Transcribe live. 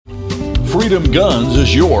Freedom Guns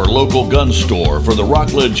is your local gun store for the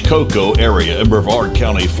Rockledge Cocoa area in Brevard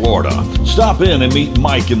County, Florida. Stop in and meet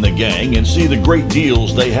Mike and the gang and see the great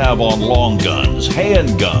deals they have on long guns,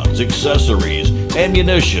 handguns, accessories,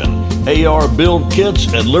 ammunition, AR build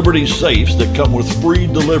kits, and Liberty safes that come with free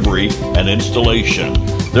delivery and installation.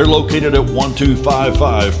 They're located at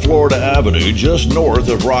 1255 Florida Avenue, just north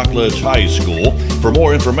of Rockledge High School. For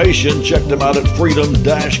more information, check them out at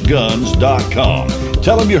freedom-guns.com.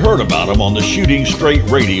 Tell them you heard about them on the Shooting Straight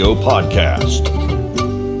Radio podcast.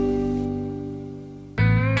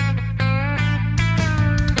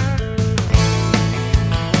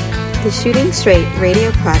 The Shooting Straight Radio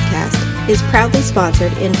podcast is proudly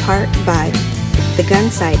sponsored in part by The Gun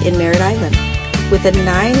Sight in Merritt Island, with a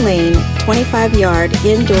 9-lane, 25-yard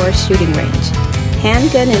indoor shooting range,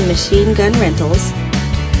 handgun and machine gun rentals,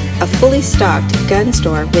 a fully stocked gun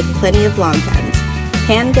store with plenty of long guns,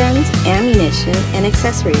 handguns, ammunition, and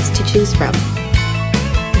accessories to choose from.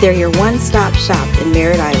 They're your one-stop shop in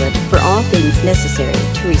Merritt Island for all things necessary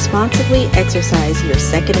to responsibly exercise your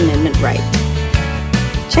Second Amendment right.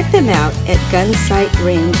 Check them out at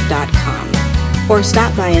gunsightrange.com or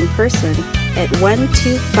stop by in person at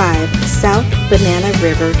 125 South Banana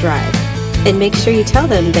River Drive. And make sure you tell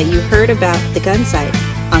them that you heard about the Gun Sight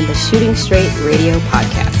on the Shooting Straight Radio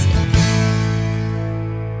podcast.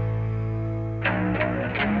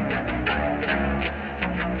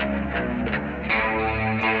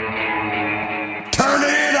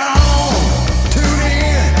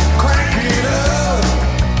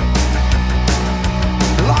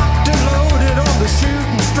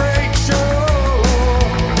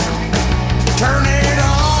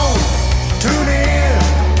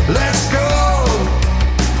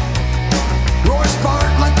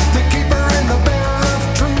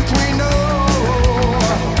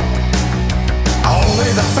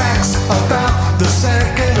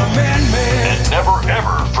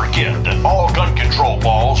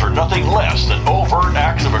 Nothing less than overt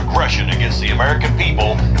acts of aggression against the American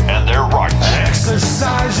people and their rights.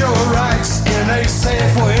 Exercise your rights in a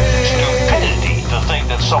safe way. Stupidity to think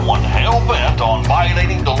that someone hell-bent on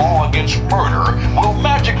violating the law against murder will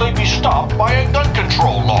magically be stopped by a gun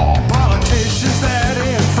control law. Politicians that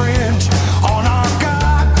infringe on our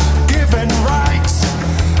God-given rights,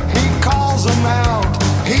 he calls them out.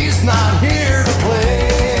 He's not here to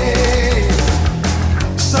play.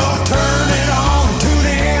 So turn it on.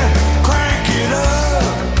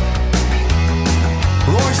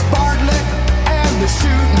 The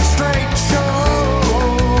Shooting Straight Show.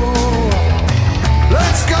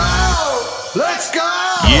 Let's go! Let's go!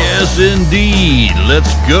 Yes, indeed.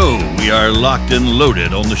 Let's go. We are locked and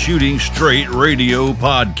loaded on the Shooting Straight Radio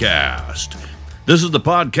podcast. This is the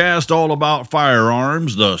podcast all about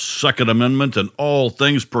firearms, the Second Amendment, and all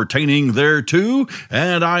things pertaining thereto.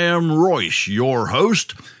 And I am Royce, your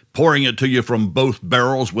host, pouring it to you from both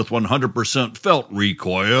barrels with 100% felt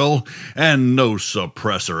recoil and no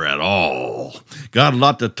suppressor at all. Got a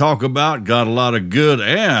lot to talk about, got a lot of good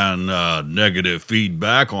and negative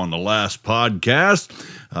feedback on the last podcast.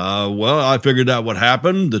 Well, I figured out what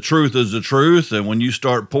happened. The truth is the truth, and when you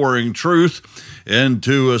start pouring truth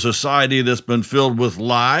into a society that's been filled with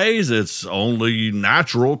lies, it's only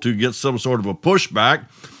natural to get some sort of a pushback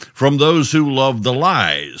from those who love the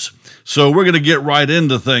lies. So we're going to get right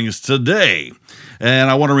into things today. And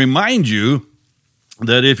I want to remind you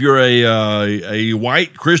that if you're a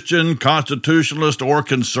white Christian, constitutionalist, or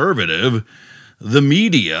conservative, the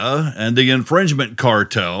media and the infringement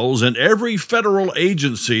cartels and every federal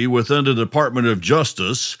agency within the Department of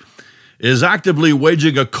Justice is actively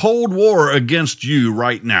waging a cold war against you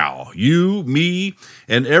right now. You, me,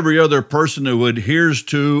 and every other person who adheres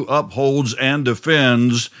to, upholds, and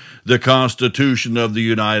defends the Constitution of the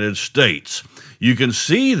United States. You can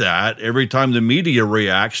see that every time the media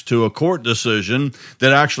reacts to a court decision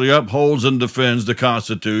that actually upholds and defends the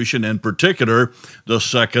Constitution, in particular, the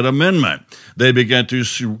Second Amendment. They begin to,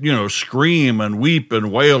 scream and weep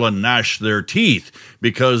and wail and gnash their teeth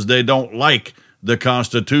because they don't like the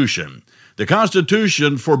Constitution. The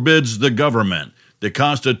Constitution forbids the government. The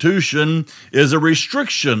Constitution is a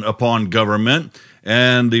restriction upon government,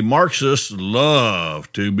 and the Marxists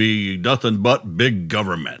love to be nothing but big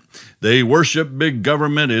government. They worship big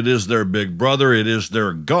government. It is their big brother. It is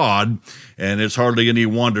their God, and it's hardly any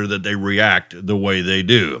wonder that they react the way they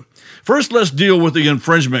do. First, let's deal with the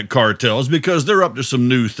infringement cartels because they're up to some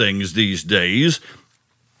new things these days.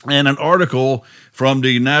 And an article from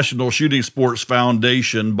the National Shooting Sports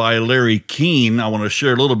Foundation by Larry Keane, I want to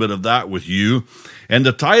share a little bit of that with you. And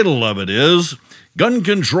the title of it is, gun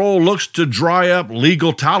control looks to dry up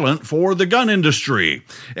legal talent for the gun industry.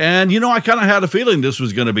 And, I kind of had a feeling this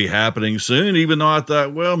was going to be happening soon, even though I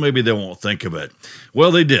thought, well, maybe they won't think of it.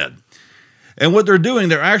 Well, they did. And what they're doing,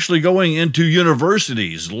 they're actually going into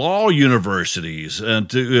universities, law universities, and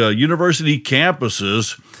to university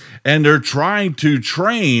campuses, and they're trying to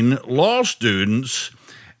train law students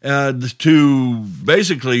to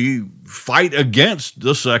basically fight against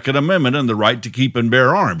the Second Amendment and the right to keep and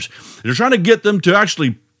bear arms. They're trying to get them to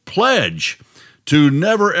actually pledge to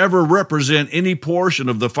never, ever represent any portion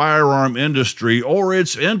of the firearm industry or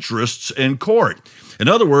its interests in court. In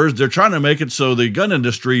other words, they're trying to make it so the gun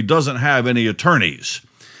industry doesn't have any attorneys.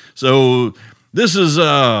 So this is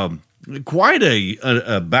quite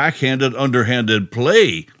a backhanded, underhanded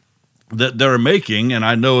play that they're making, and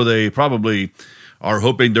I know they probably are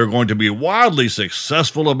hoping they're going to be wildly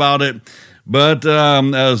successful about it. But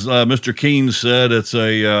as Mr. Keynes said, it's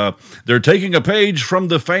they're taking a page from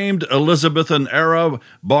the famed Elizabethan era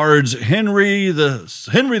bards Henry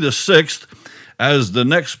VI as the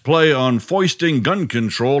next play on foisting gun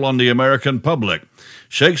control on the American public.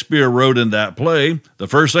 Shakespeare wrote in that play, "The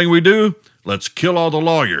first thing we do, let's kill all the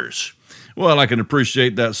lawyers." Well, I can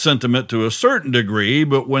appreciate that sentiment to a certain degree,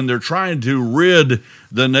 but when they're trying to rid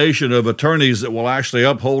the nation of attorneys that will actually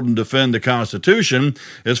uphold and defend the Constitution,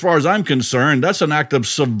 as far as I'm concerned, that's an act of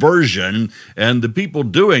subversion, and the people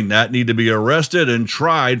doing that need to be arrested and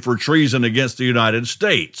tried for treason against the United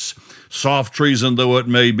States. Soft treason though it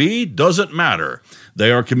may be, doesn't matter.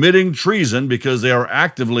 They are committing treason because they are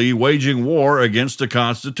actively waging war against the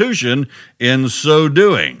Constitution in so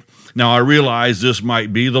doing. Now, I realize this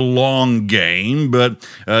might be the long game, but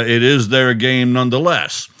it is their game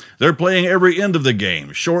nonetheless. They're playing every end of the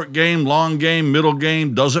game. Short game, long game, middle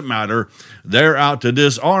game, doesn't matter. They're out to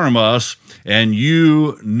disarm us, and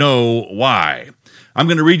you know why. I'm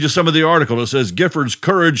going to read you some of the article. It says, Gifford's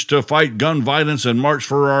Courage to Fight Gun Violence and March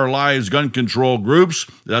for Our Lives gun control groups.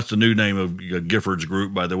 That's the new name of Gifford's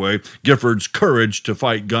group, by the way. Gifford's Courage to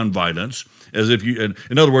Fight Gun Violence. As if you,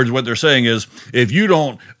 in other words, what they're saying is, if you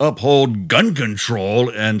don't uphold gun control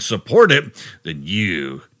and support it, then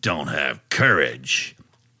you don't have courage.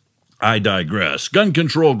 I digress. Gun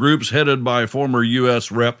control groups headed by former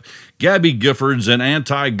U.S. Rep. Gabby Giffords and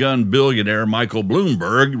anti-gun billionaire Michael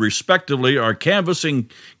Bloomberg, respectively, are canvassing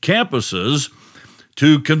campuses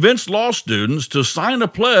to convince law students to sign a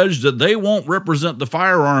pledge that they won't represent the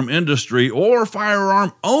firearm industry or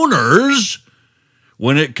firearm owners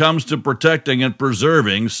when it comes to protecting and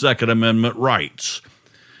preserving Second Amendment rights.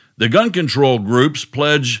 The gun control groups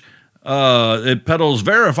pledge it peddles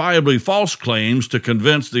verifiably false claims to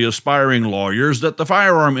convince the aspiring lawyers that the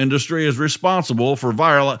firearm industry is responsible for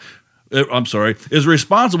violent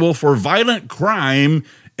crime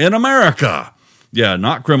in America. Yeah,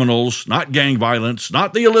 not criminals, not gang violence,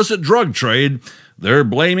 not the illicit drug trade. They're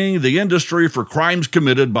blaming the industry for crimes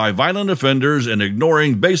committed by violent offenders and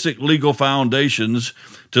ignoring basic legal foundations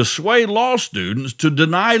to sway law students to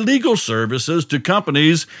deny legal services to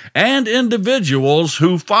companies and individuals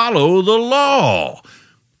who follow the law.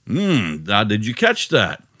 Now, did you catch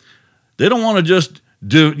that? They don't want to just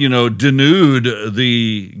denude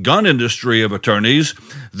the gun industry of attorneys.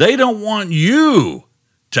 They don't want you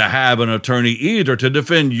to have an attorney either to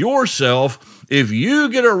defend yourself if you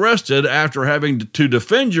get arrested after having to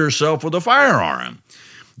defend yourself with a firearm.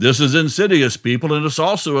 This is insidious, people, and it's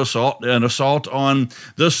also an assault on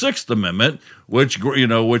the Sixth Amendment, which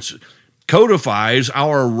codifies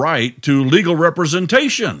our right to legal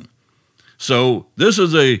representation. So this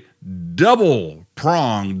is a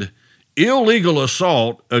double-pronged illegal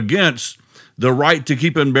assault against the right to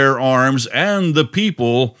keep and bear arms and the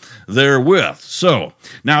people therewith. So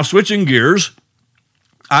now switching gears,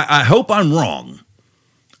 I hope I'm wrong.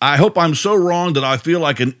 I hope I'm so wrong that I feel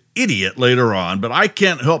like an idiot later on, but I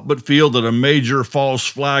can't help but feel that a major false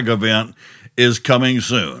flag event is coming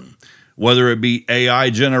soon. Whether it be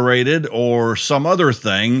AI generated or some other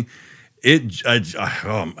thing,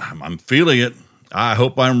 I'm feeling it. I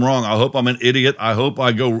hope I'm wrong. I hope I'm an idiot. I hope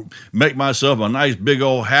I go make myself a nice big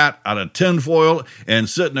old hat out of tinfoil and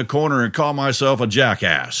sit in a corner and call myself a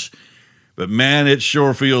jackass. But man, it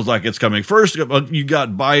sure feels like it's coming. First, you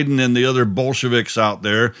got Biden and the other Bolsheviks out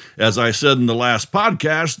there. As I said in the last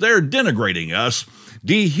podcast, they're denigrating us,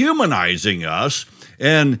 dehumanizing us,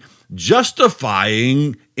 and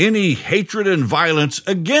justifying any hatred and violence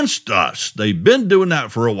against us. They've been doing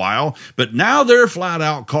that for a while, but now they're flat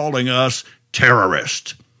out calling us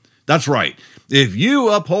terrorists. That's right. If you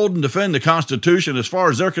uphold and defend the Constitution as far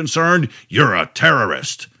as they're concerned, you're a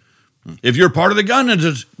terrorist. If you're part of the gun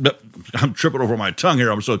industry, I'm tripping over my tongue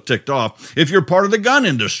here, I'm so ticked off. If you're part of the gun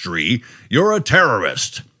industry, you're a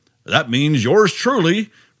terrorist. That means yours truly,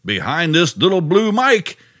 behind this little blue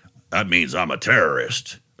mic, that means I'm a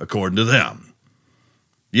terrorist, according to them.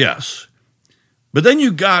 Yes. But then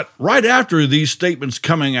you got, right after these statements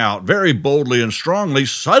coming out very boldly and strongly,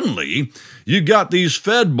 suddenly you got these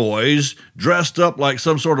Fed boys dressed up like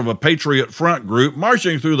some sort of a Patriot Front group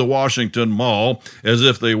marching through the Washington Mall as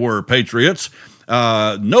if they were patriots.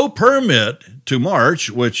 No permit to march,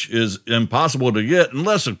 which is impossible to get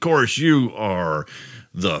unless, of course, you are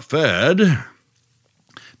the Fed.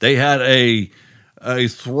 They had a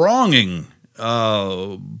thronging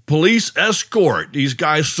police escort, these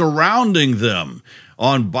guys surrounding them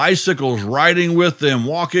on bicycles, riding with them,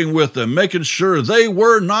 walking with them, making sure they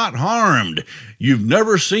were not harmed. You've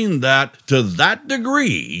never seen that to that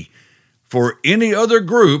degree for any other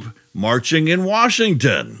group marching in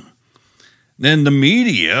Washington. Then the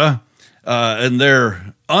media and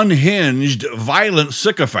their unhinged, violent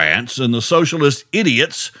sycophants and the socialist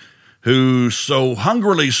idiots who so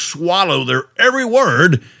hungrily swallow their every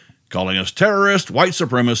word, calling us terrorists, white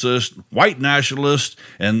supremacists, white nationalists,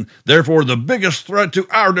 and therefore the biggest threat to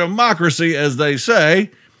our democracy, as they say.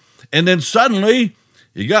 And then suddenly,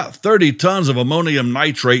 you got 30 tons of ammonium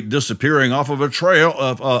nitrate disappearing off of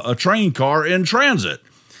a train car in transit.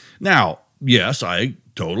 Now, yes, I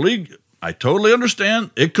totally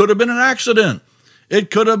understand. It could have been an accident. It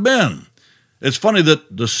could have been. It's funny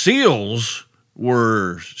that the seals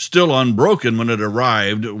were still unbroken when it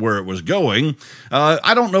arrived where it was going.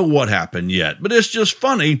 I don't know what happened yet, but it's just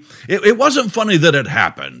funny. It wasn't funny that it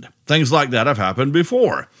happened. Things like that have happened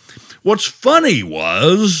before. What's funny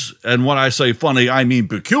was, and when I say funny, I mean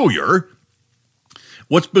peculiar.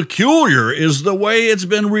 What's peculiar is the way it's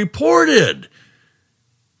been reported.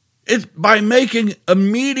 It's by making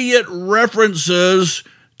immediate references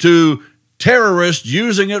to terrorists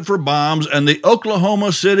using it for bombs, and the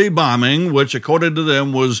Oklahoma City bombing, which according to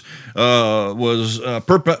them was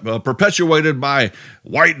perpetuated by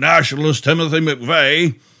white nationalist Timothy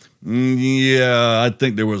McVeigh. Yeah, I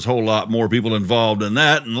think there was a whole lot more people involved in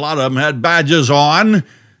that, and a lot of them had badges on.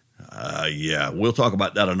 Yeah, we'll talk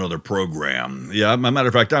about that another program. Yeah, as a matter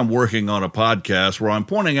of fact, I'm working on a podcast where I'm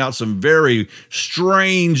pointing out some very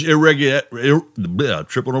strange tripping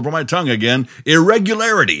over my tongue again,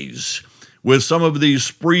 irregularities with some of these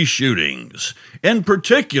spree shootings. In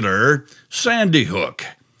particular, Sandy Hook.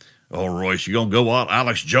 Oh, Royce, you gonna go out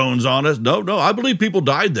Alex Jones on us? No, I believe people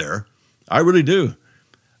died there. I really do.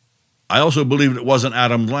 I also believe it wasn't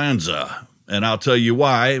Adam Lanza, and I'll tell you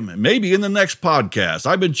why, maybe in the next podcast.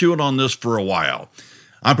 I've been chewing on this for a while.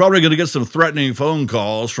 I'm probably going to get some threatening phone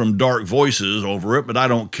calls from dark voices over it, but I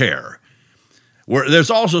don't care. There's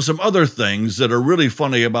also some other things that are really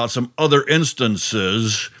funny about some other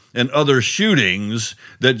instances and other shootings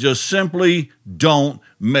that just simply don't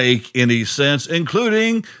make any sense,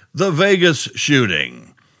 including the Vegas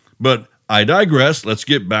shooting. But I digress. Let's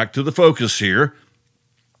get back to the focus here.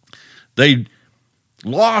 They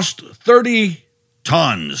lost 30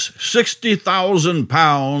 tons, 60,000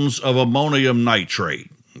 pounds of ammonium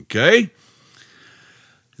nitrate, okay?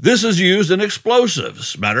 This is used in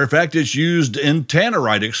explosives. Matter of fact, it's used in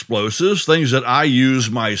tannerite explosives, things that I use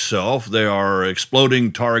myself. They are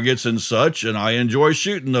exploding targets and such, and I enjoy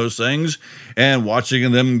shooting those things and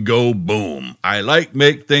watching them go boom. I like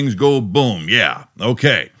make things go boom. Yeah,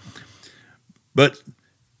 okay. But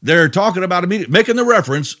they're talking about making the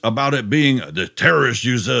reference about it being the terrorists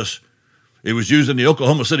use this. It was used in the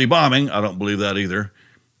Oklahoma City bombing. I don't believe that either.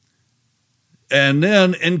 And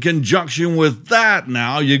then in conjunction with that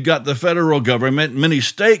now, you've got the federal government, many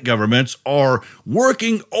state governments are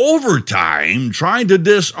working overtime trying to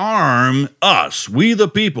disarm us, we the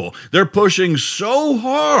people. They're pushing so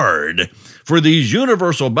hard for these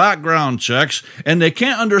universal background checks, and they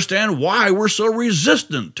can't understand why we're so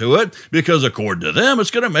resistant to it, because according to them,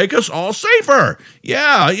 it's going to make us all safer.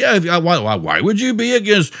 Yeah. Why would you be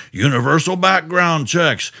against universal background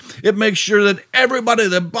checks? It makes sure that everybody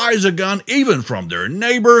that buys a gun, even from their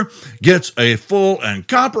neighbor, gets a full and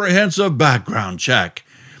comprehensive background check.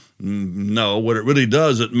 No, what it really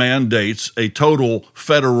does, it mandates a total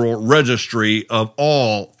federal registry of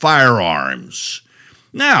all firearms.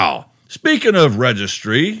 Now, speaking of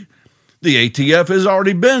registry, the ATF has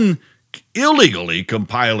already been illegally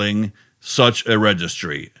compiling such a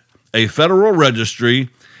registry, a federal registry.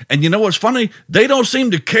 And you know what's funny? They don't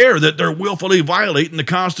seem to care that they're willfully violating the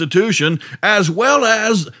Constitution as well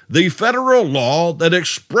as the federal law that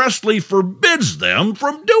expressly forbids them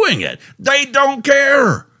from doing it. They don't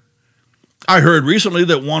care. I heard recently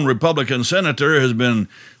that one Republican senator has been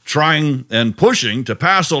trying and pushing to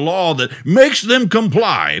pass a law that makes them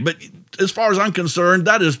comply. But as far as I'm concerned,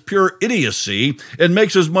 that is pure idiocy. It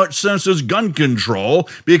makes as much sense as gun control,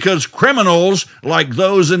 because criminals like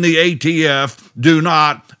those in the ATF do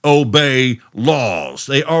not obey laws.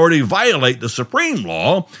 They already violate the supreme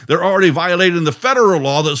law. They're already violating the federal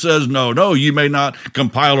law that says, no, you may not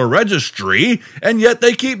compile a registry, and yet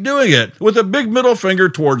they keep doing it with a big middle finger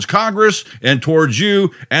towards Congress and towards you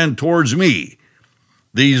and towards me.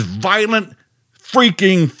 These violent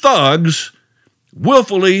freaking thugs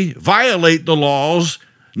willfully violate the laws,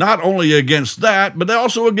 not only against that, but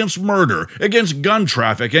also against murder, against gun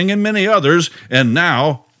trafficking, and many others. And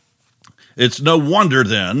now, it's no wonder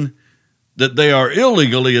then that they are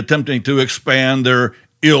illegally attempting to expand their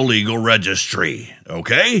illegal registry,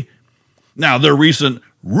 okay? Now, their recent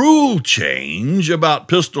rule change about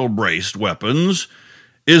pistol-braced weapons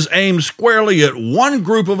is aimed squarely at one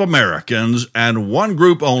group of Americans and one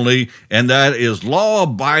group only, and that is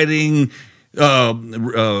law-abiding,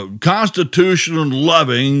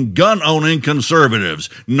 Constitution-loving, gun-owning conservatives.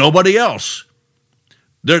 Nobody else.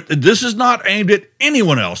 This is not aimed at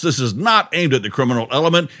anyone else. This is not aimed at the criminal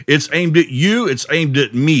element. It's aimed at you. It's aimed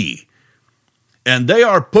at me. And they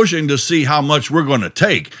are pushing to see how much we're going to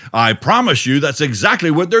take. I promise you that's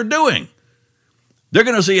exactly what they're doing. They're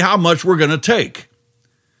going to see how much we're going to take.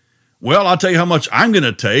 Well, I'll tell you how much I'm going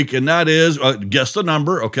to take, and that is, guess the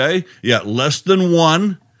number, okay? Yeah, less than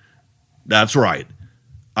 1. That's right.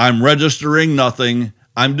 I'm registering nothing.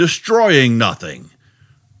 I'm destroying nothing.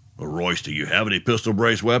 Well, Royce, do you have any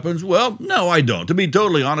pistol-braced weapons? Well, no, I don't. To be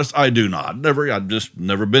totally honest, I do not. I've just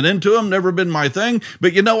never been into them, never been my thing.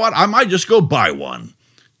 But you know what? I might just go buy one,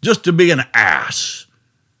 just to be an ass.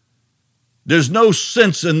 There's no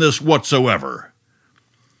sense in this whatsoever.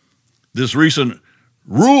 This recent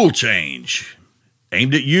rule change,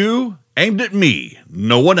 aimed at you, aimed at me,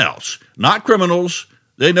 no one else. Not criminals.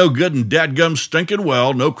 They know good and dadgum stinking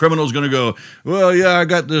well. No criminal's going to go, well, yeah, I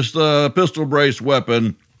got this pistol-braced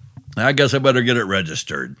weapon. I guess I better get it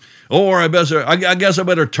registered. Or I guess I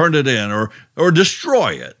better turn it in or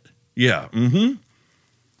destroy it. Yeah,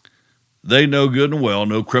 They know good and well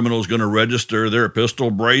no criminal's going to register their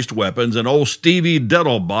pistol-braced weapons. And old Stevie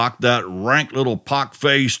Dettelbach, that rank little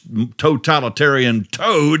pock-faced totalitarian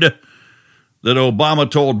toad that Obama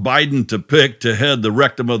told Biden to pick to head the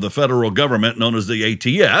rectum of the federal government known as the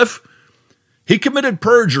ATF, he committed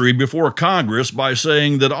perjury before Congress by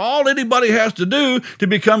saying that all anybody has to do to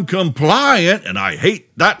become compliant, and I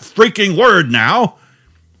hate that freaking word now,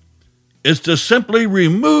 is to simply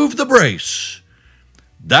remove the brace.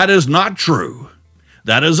 That is not true.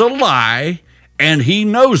 That is a lie, and he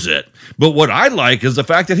knows it. But what I like is the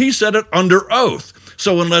fact that he said it under oath.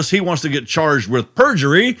 So unless he wants to get charged with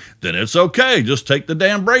perjury, then it's okay. Just take the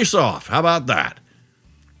damn brace off. How about that?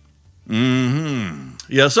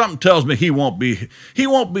 Yeah, something tells me he won't be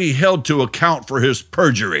held to account for his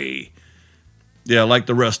perjury. Yeah, like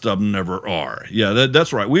the rest of them never are. Yeah,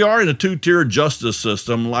 that's right. We are in a two-tier justice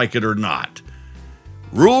system, like it or not.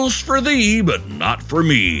 Rules for thee, but not for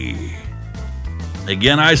me.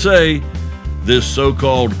 Again, I say, this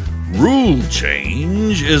so-called rule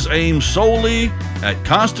change is aimed solely at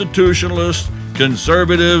constitutionalists,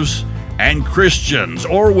 conservatives, and Christians,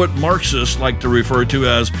 or what Marxists like to refer to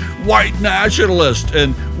as white nationalists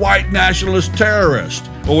and white nationalist terrorists,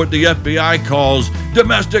 or what the FBI calls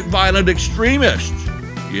domestic violent extremists.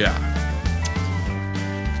 Yeah.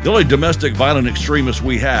 The only domestic violent extremists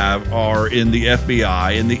we have are in the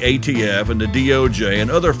FBI, and the ATF, and the DOJ,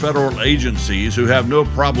 and other federal agencies who have no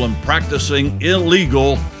problem practicing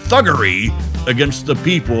illegal thuggery against the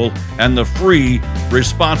people and the free,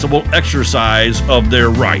 responsible exercise of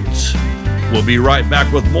their rights. We'll be right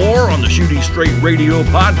back with more on the Shooting Straight Radio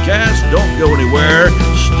podcast. Don't go anywhere.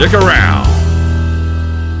 Stick around.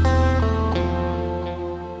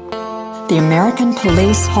 The American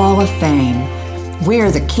Police Hall of Fame. We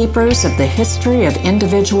are the keepers of the history of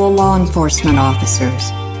individual law enforcement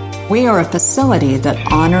officers. We are a facility that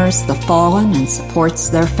honors the fallen and supports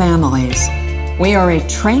their families. We are a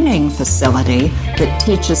training facility that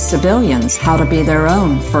teaches civilians how to be their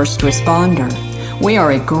own first responder. We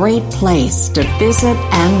are a great place to visit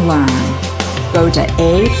and learn. Go to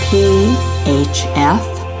apHF.org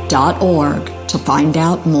to find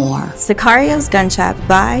out more. Sicarios Gun Shop.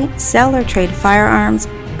 Buy, sell, or trade firearms.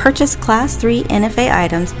 Purchase Class 3 NFA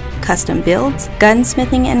items, custom builds,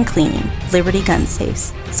 gunsmithing and cleaning, Liberty Gun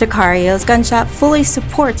Safes. Sicarios Gun Shop fully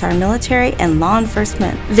supports our military and law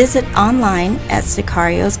enforcement. Visit online at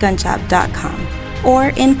sicariosgunshop.com or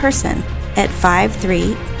in person at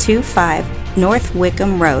 5325 North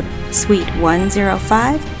Wickham Road, Suite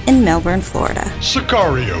 105 in Melbourne, Florida.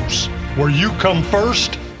 Sicarios, where you come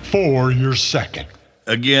first for your second.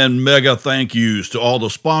 Again, mega thank yous to all the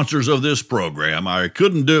sponsors of this program. I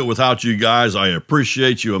couldn't do it without you guys. I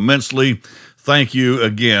appreciate you immensely. Thank you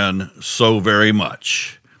again so very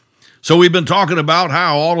much. So we've been talking about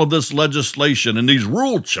how all of this legislation and these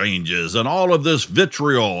rule changes and all of this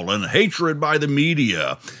vitriol and hatred by the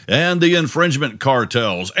media and the infringement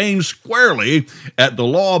cartels aim squarely at the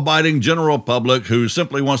law-abiding general public who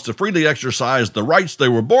simply wants to freely exercise the rights they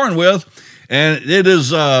were born with, and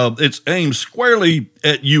it's aimed squarely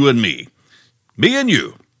at you and me and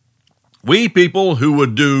you. We people who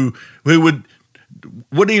wouldn't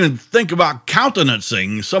even think about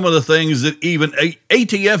countenancing some of the things that even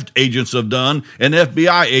ATF agents have done and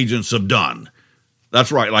FBI agents have done.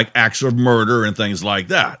 That's right, like acts of murder and things like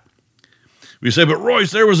that. We say, but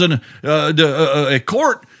Royce, there was a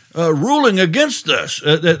court ruling against this,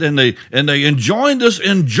 and they enjoined this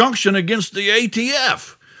injunction against the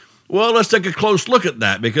ATF. Well, let's take a close look at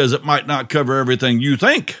that because it might not cover everything you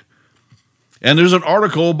think. And there's an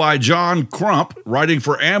article by John Crump writing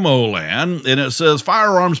for AmmoLand, and it says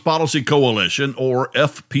Firearms Policy Coalition, or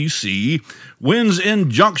FPC, wins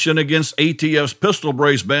injunction against ATF's pistol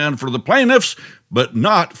brace ban for the plaintiffs, but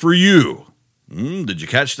not for you. Did you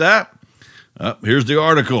catch that? Here's the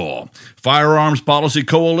article. Firearms Policy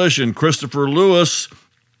Coalition, Christopher Lewis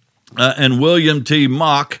and William T.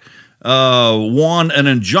 Mock won an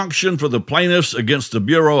injunction for the plaintiffs against the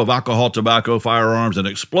Bureau of Alcohol, Tobacco, Firearms, and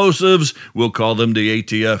Explosives. We'll call them the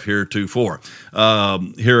ATF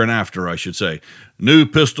hereinafter, I should say. New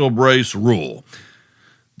pistol brace rule.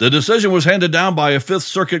 The decision was handed down by a Fifth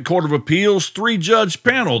Circuit Court of Appeals 3-judge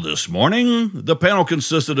panel this morning. The panel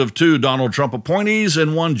consisted of 2 Donald Trump appointees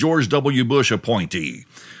and 1 George W. Bush appointee.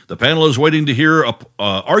 The panel is waiting to hear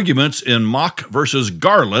arguments in Mock versus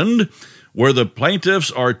Garland, where the plaintiffs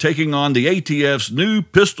are taking on the ATF's new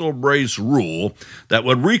pistol brace rule that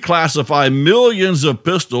would reclassify millions of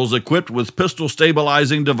pistols equipped with pistol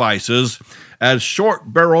stabilizing devices as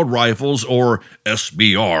short-barreled rifles, or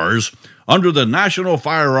SBRs, under the National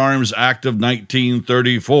Firearms Act of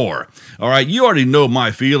 1934. All right, you already know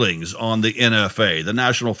my feelings on the NFA, the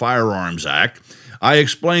National Firearms Act. I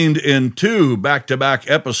explained in 2 back-to-back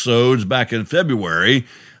episodes back in February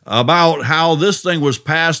about how this thing was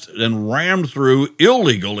passed and rammed through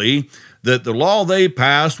illegally, that the law they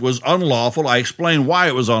passed was unlawful. I explained why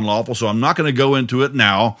it was unlawful, so I'm not going to go into it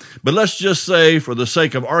now. But let's just say, for the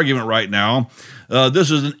sake of argument right now, this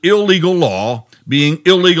is an illegal law being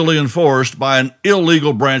illegally enforced by an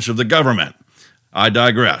illegal branch of the government. I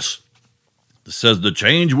digress. It says the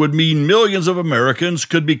change would mean millions of Americans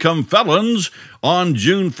could become felons on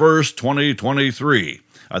June 1st, 2023.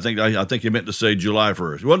 I think you meant to say July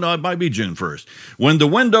 1st. Well, no, it might be June 1st. When the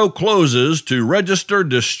window closes to register,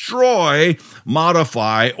 destroy,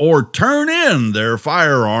 modify, or turn in their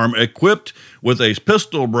firearm equipped with a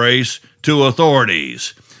pistol brace to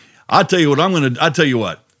authorities. I'll tell you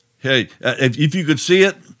what. Hey, if you could see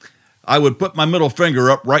it, I would put my middle finger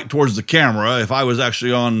up right towards the camera if I was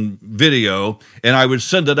actually on video, and I would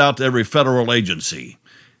send it out to every federal agency.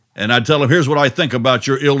 And I'd tell them, here's what I think about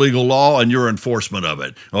your illegal law and your enforcement of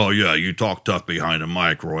it. Oh, yeah, you talk tough behind a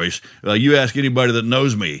mic, Royce. You ask anybody that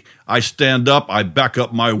knows me. I stand up, I back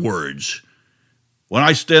up my words. When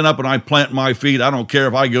I stand up and I plant my feet, I don't care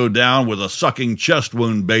if I go down with a sucking chest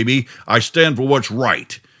wound, baby. I stand for what's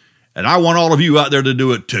right. And I want all of you out there to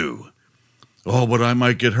do it too. Oh, but I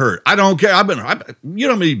might get hurt. I don't care. You know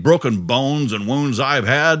how many broken bones and wounds I've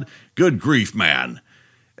had? Good grief, man.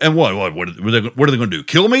 And what are they going to do?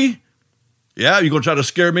 Kill me? Yeah, you going to try to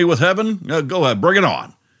scare me with heaven? Go ahead, bring it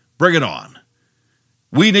on. Bring it on.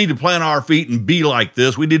 We need to plant our feet and be like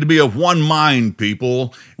this. We need to be of one mind,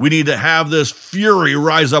 people. We need to have this fury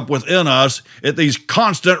rise up within us at these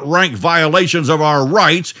constant rank violations of our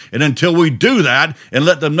rights. And until we do that and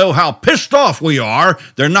let them know how pissed off we are,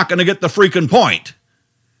 they're not going to get the freaking point.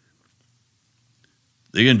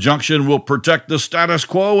 The injunction will protect the status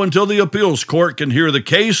quo until the appeals court can hear the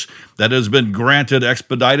case that has been granted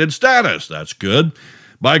expedited status. That's good.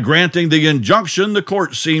 By granting the injunction, the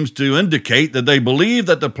court seems to indicate that they believe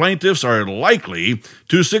that the plaintiffs are likely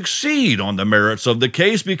to succeed on the merits of the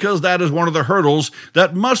case because that is one of the hurdles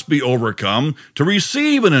that must be overcome to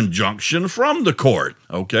receive an injunction from the court.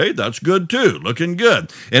 Okay, that's good too. Looking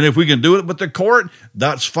good. And if we can do it with the court,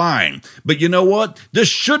 that's fine. But you know what? This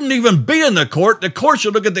shouldn't even be in the court. The court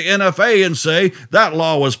should look at the NFA and say, that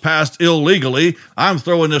law was passed illegally. I'm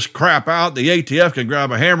throwing this crap out. The ATF can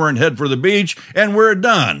grab a hammer and head for the beach, and we're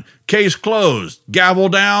done. Case closed. Gavel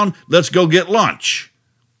down. Let's go get lunch.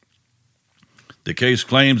 The case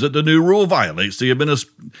claims that the new rule violates the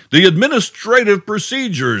Administrative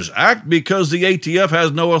Procedures Act because the ATF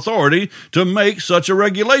has no authority to make such a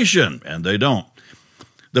regulation, and they don't.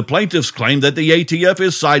 The plaintiffs claim that the ATF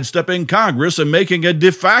is sidestepping Congress and making a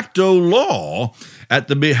de facto law at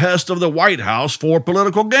the behest of the White House for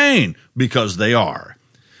political gain, because they are.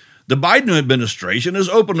 The Biden administration has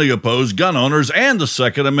openly opposed gun owners and the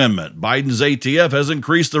Second Amendment. Biden's ATF has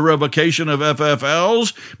increased the revocation of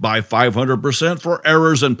FFLs by 500% for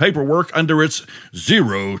errors in paperwork under its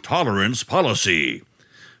zero-tolerance policy.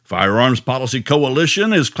 Firearms Policy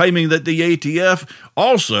Coalition is claiming that the ATF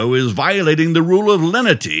also is violating the rule of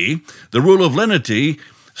lenity. The rule of lenity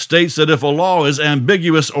states that if a law is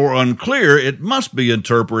ambiguous or unclear, it must be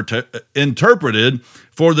interpreted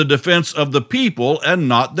for the defense of the people and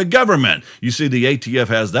not the government. You see, the ATF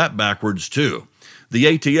has that backwards, too. The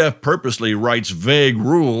ATF purposely writes vague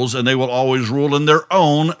rules, and they will always rule in their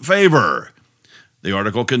own favor. The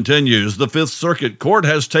article continues, the Fifth Circuit Court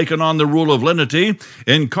has taken on the rule of lenity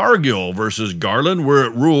in Cargill versus Garland, where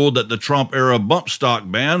it ruled that the Trump-era bump stock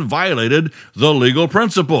ban violated the legal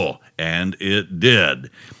principle, and it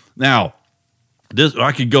did. Now, this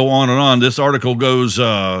I could go on and on. This article goes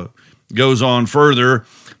on further.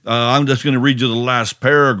 I'm just going to read you the last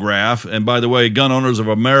paragraph. And by the way, Gun Owners of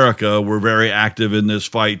America were very active in this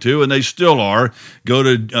fight too, and they still are. Go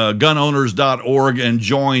to gunowners.org and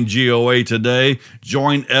join GOA today.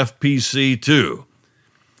 Join FPC too.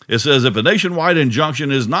 It says if a nationwide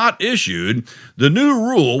injunction is not issued, the new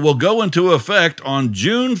rule will go into effect on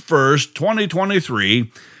June 1st,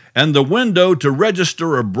 2023, and the window to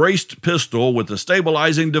register a braced pistol with a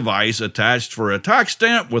stabilizing device attached for a tax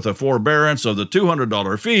stamp with a forbearance of the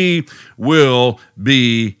 $200 fee will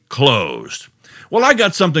be closed. Well, I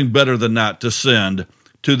got something better than that to send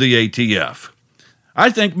to the ATF. I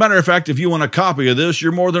think, matter of fact, if you want a copy of this,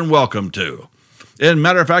 you're more than welcome to. And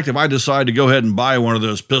matter of fact, if I decide to go ahead and buy one of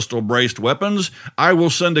those pistol-braced weapons, I will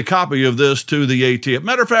send a copy of this to the ATF.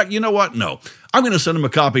 Matter of fact, you know what? No, I'm going to send them a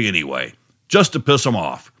copy anyway, just to piss them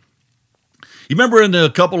off. You remember in a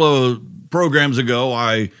couple of programs ago,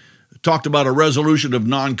 I talked about a resolution of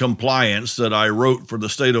noncompliance that I wrote for the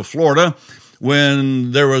state of Florida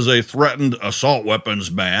when there was a threatened assault weapons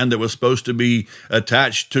ban that was supposed to be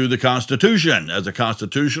attached to the Constitution as a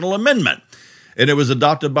constitutional amendment. And it was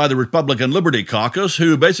adopted by the Republican Liberty Caucus,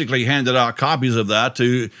 who basically handed out copies of that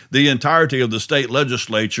to the entirety of the state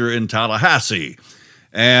legislature in Tallahassee.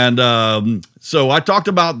 And so I talked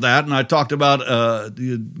about that, and I talked about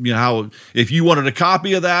how if you wanted a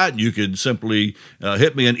copy of that, you could simply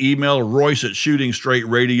hit me an email,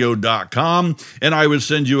 royce@shootingstraightradio.com, and I would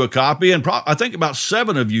send you a copy. And I think about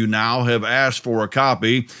 7 of you now have asked for a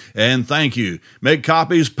copy, and thank you. Make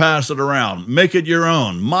copies, pass it around. Make it your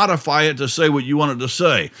own. Modify it to say what you want it to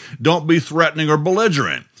say. Don't be threatening or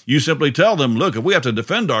belligerent. You simply tell them, look, if we have to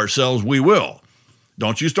defend ourselves, we will.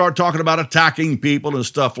 Don't you start talking about attacking people and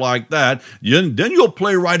stuff like that. Then you'll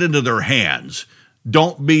play right into their hands.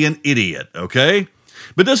 Don't be an idiot, okay?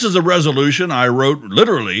 But this is a resolution I wrote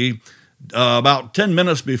literally about 10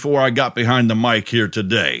 minutes before I got behind the mic here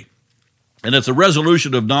today. And it's a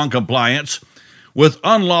resolution of noncompliance with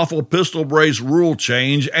unlawful pistol brace rule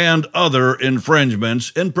change and other infringements,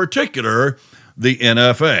 in particular the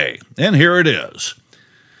NFA. And here it is.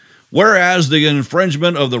 Whereas the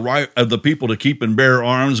infringement of the right of the people to keep and bear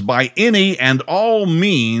arms by any and all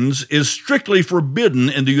means is strictly forbidden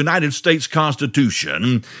in the United States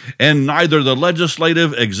Constitution, and neither the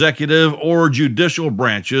legislative, executive, or judicial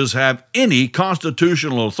branches have any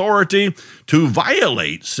constitutional authority to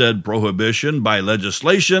violate said prohibition by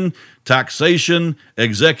legislation, taxation,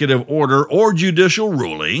 executive order, or judicial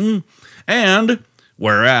ruling, and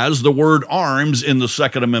whereas the word arms in the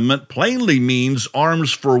Second Amendment plainly means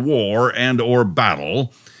arms for war and or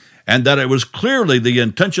battle, and that it was clearly the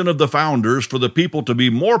intention of the founders for the people to be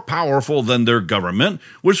more powerful than their government,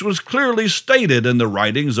 which was clearly stated in the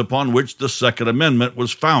writings upon which the Second Amendment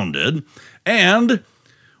was founded, and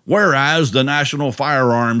whereas the National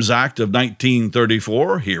Firearms Act of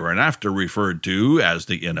 1934, hereinafter referred to as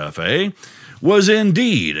the NFA, was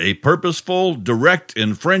indeed a purposeful, direct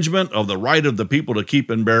infringement of the right of the people to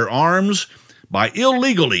keep and bear arms by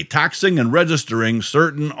illegally taxing and registering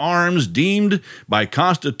certain arms deemed by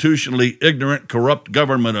constitutionally ignorant, corrupt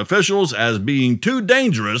government officials as being too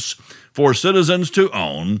dangerous for citizens to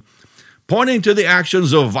own, pointing to the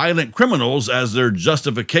actions of violent criminals as their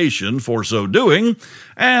justification for so doing,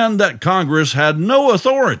 and that Congress had no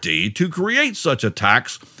authority to create such a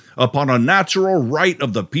tax upon a natural right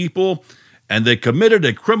of the people, and they committed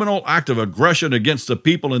a criminal act of aggression against the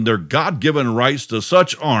people in their God-given rights to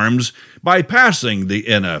such arms by passing the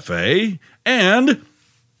NFA And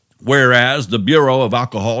whereas the Bureau of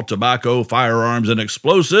Alcohol, Tobacco, Firearms, and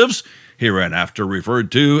Explosives, hereinafter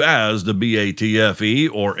referred to as the BATFE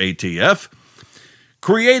or ATF,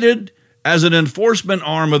 created as an enforcement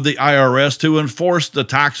arm of the IRS to enforce the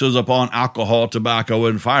taxes upon alcohol, tobacco,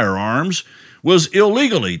 and firearms, was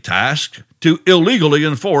illegally tasked to illegally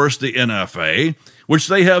enforce the NFA, which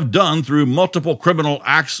they have done through multiple criminal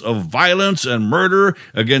acts of violence and murder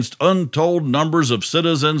against untold numbers of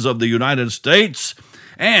citizens of the United States.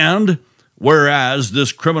 And whereas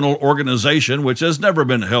this criminal organization, which has never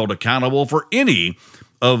been held accountable for any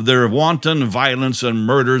of their wanton violence and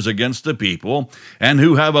murders against the people, and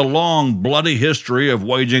who have a long, bloody history of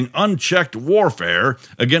waging unchecked warfare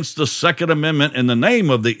against the Second Amendment in the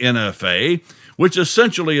name of the NFA, which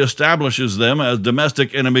essentially establishes them as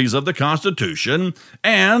domestic enemies of the Constitution,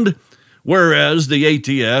 and whereas the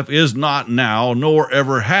ATF is not now, nor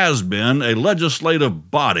ever has been, a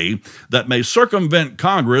legislative body that may circumvent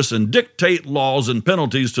Congress and dictate laws and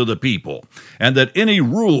penalties to the people, and that any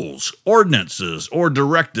rules, ordinances, or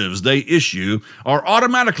directives they issue are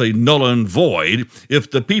automatically null and void if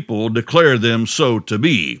the people declare them so to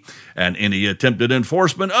be, and any attempted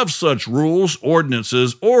enforcement of such rules,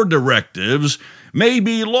 ordinances, or directives may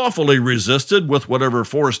be lawfully resisted with whatever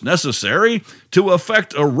force necessary to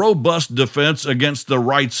effect a robust defense against the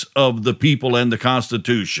rights of the people and the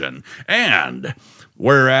Constitution. And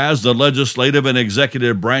whereas the legislative and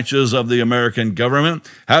executive branches of the American government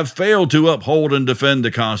have failed to uphold and defend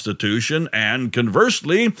the Constitution, and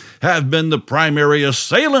conversely have been the primary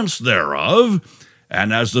assailants thereof,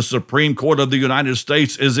 and as the Supreme Court of the United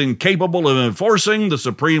States is incapable of enforcing the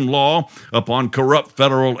supreme law upon corrupt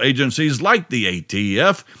federal agencies like the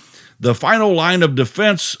ATF, the final line of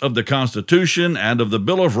defense of the Constitution and of the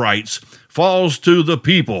Bill of Rights falls to the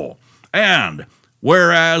people. And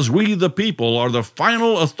whereas we, the people, are the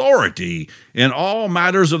final authority in all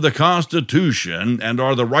matters of the Constitution and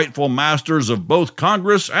are the rightful masters of both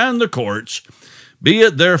Congress and the courts, be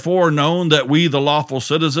it therefore known that we, the lawful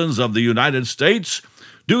citizens of the United States,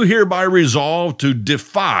 do hereby resolve to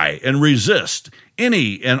defy and resist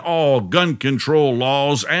any and all gun control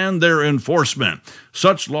laws and their enforcement.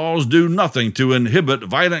 Such laws do nothing to inhibit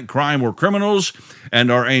violent crime or criminals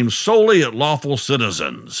and are aimed solely at lawful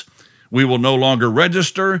citizens. We will no longer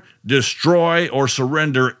register, destroy, or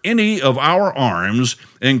surrender any of our arms,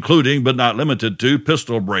 including but not limited to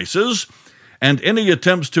pistol braces, and any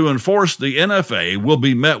attempts to enforce the NFA will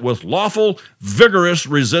be met with lawful, vigorous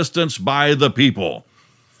resistance by the people.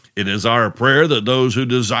 It is our prayer that those who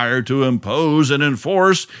desire to impose and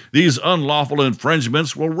enforce these unlawful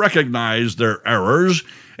infringements will recognize their errors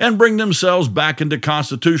and bring themselves back into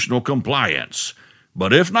constitutional compliance.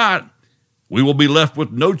 But if not, we will be left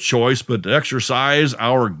with no choice but to exercise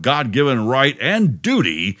our God-given right and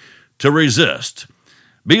duty to resist.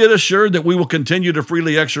 Be it assured that we will continue to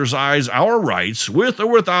freely exercise our rights with or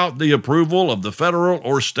without the approval of the federal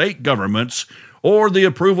or state governments or the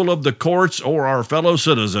approval of the courts or our fellow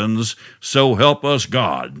citizens, so help us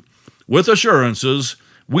God. With assurances,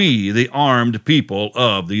 we, the armed people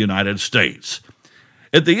of the United States.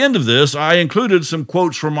 At the end of this, I included some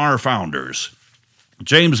quotes from our founders.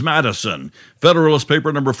 James Madison, Federalist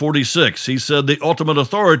Paper number 46, he said, "The ultimate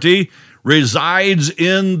authority resides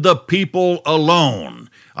in the people alone."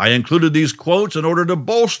 I included these quotes in order to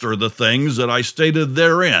bolster the things that I stated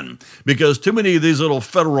therein, because too many of these little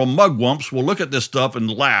federal mugwumps will look at this stuff and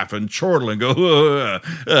laugh and chortle and go,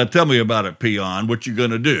 tell me about it, peon, what you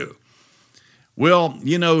going to do? Well,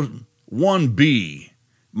 you know, one bee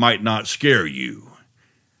might not scare you,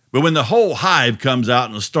 but when the whole hive comes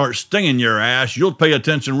out and starts stinging your ass, you'll pay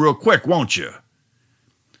attention real quick, won't you?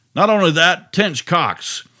 Not only that, Tench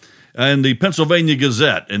Cox in the Pennsylvania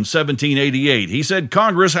Gazette in 1788, he said,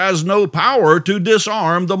 "Congress has no power to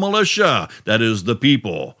disarm the militia," that is, the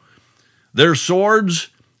people. "Their swords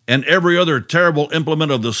and every other terrible implement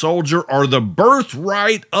of the soldier are the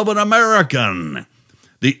birthright of an American.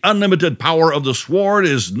 The unlimited power of the sword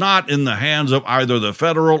is not in the hands of either the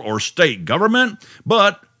federal or state government,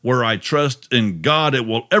 but where I trust in God it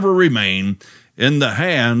will ever remain, in the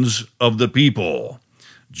hands of the people."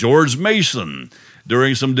 George Mason,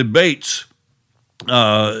 during some debates,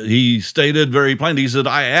 he stated very plainly, he said,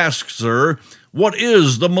 "I ask, sir, what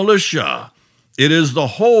is the militia? It is the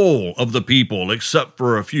whole of the people, except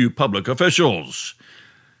for a few public officials."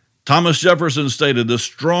 Thomas Jefferson stated, "The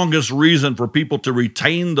strongest reason for people to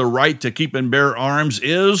retain the right to keep and bear arms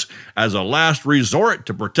is, as a last resort,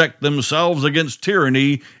 to protect themselves against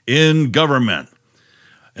tyranny in government."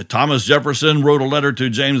 And Thomas Jefferson wrote a letter to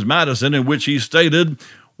James Madison in which he stated,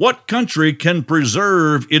 "What country can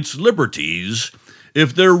preserve its liberties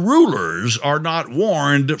if their rulers are not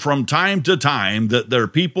warned from time to time that their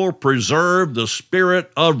people preserve the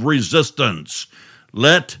spirit of resistance,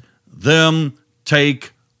 let them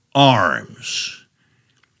take arms.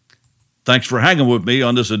 Thanks for hanging with me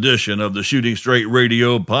on this edition of the Shooting Straight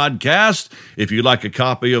Radio podcast. If you'd like a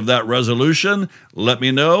copy of that resolution, let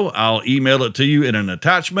me know. I'll email it to you in an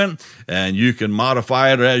attachment, and you can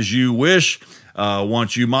modify it as you wish.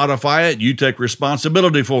 Once you modify it, you take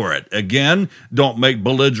responsibility for it. Again, don't make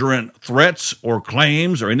belligerent threats or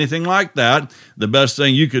claims or anything like that. The best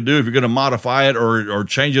thing you could do if you're going to modify it or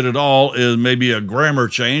change it at all is maybe a grammar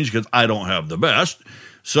change, because I don't have the best.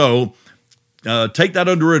 So take that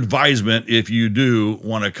under advisement if you do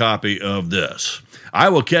want a copy of this. I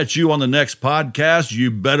will catch you on the next podcast.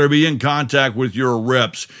 You better be in contact with your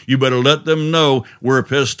reps. You better let them know we're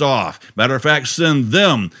pissed off. Matter of fact, send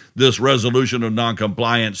them this resolution of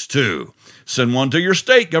noncompliance too. Send one to your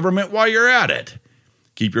state government while you're at it.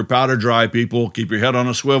 Keep your powder dry, people. Keep your head on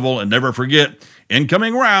a swivel, and never forget,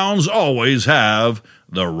 incoming rounds always have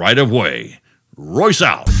the right of way. Royce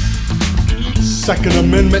out. Second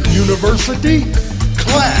Amendment University,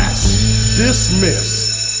 class dismissed.